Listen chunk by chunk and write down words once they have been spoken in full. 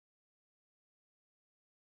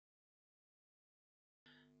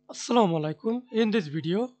Assalamu alaikum. In this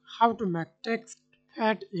video, how to make text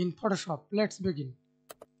add in Photoshop. Let's begin.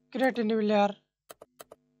 Create a new layer,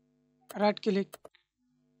 right click,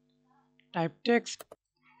 type text.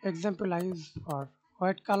 Example I use for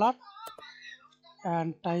white color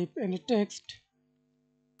and type any text.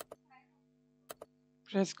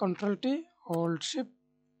 Press Ctrl T, hold Shift,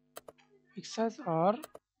 big size or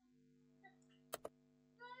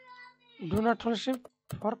do not hold Shift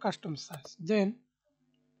for custom size. Then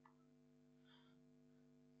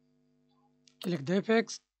click the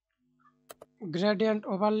effects, gradient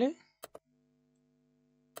overlay.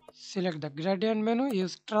 Select the gradient menu,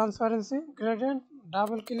 use transparency gradient,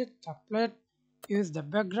 double click the plate, use the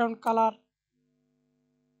background color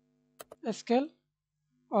scale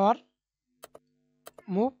or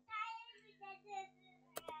move.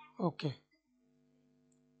 OK.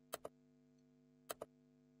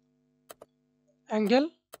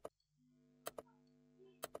 Angle.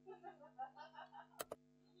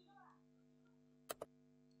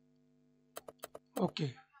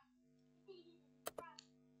 OK.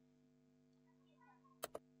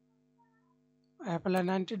 Apply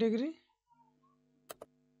 90°.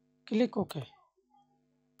 Click OK.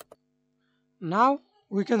 Now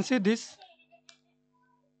we can see this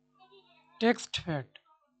text head.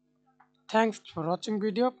 Thanks for watching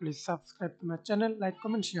video. Please subscribe to my channel, like,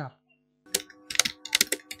 comment, share.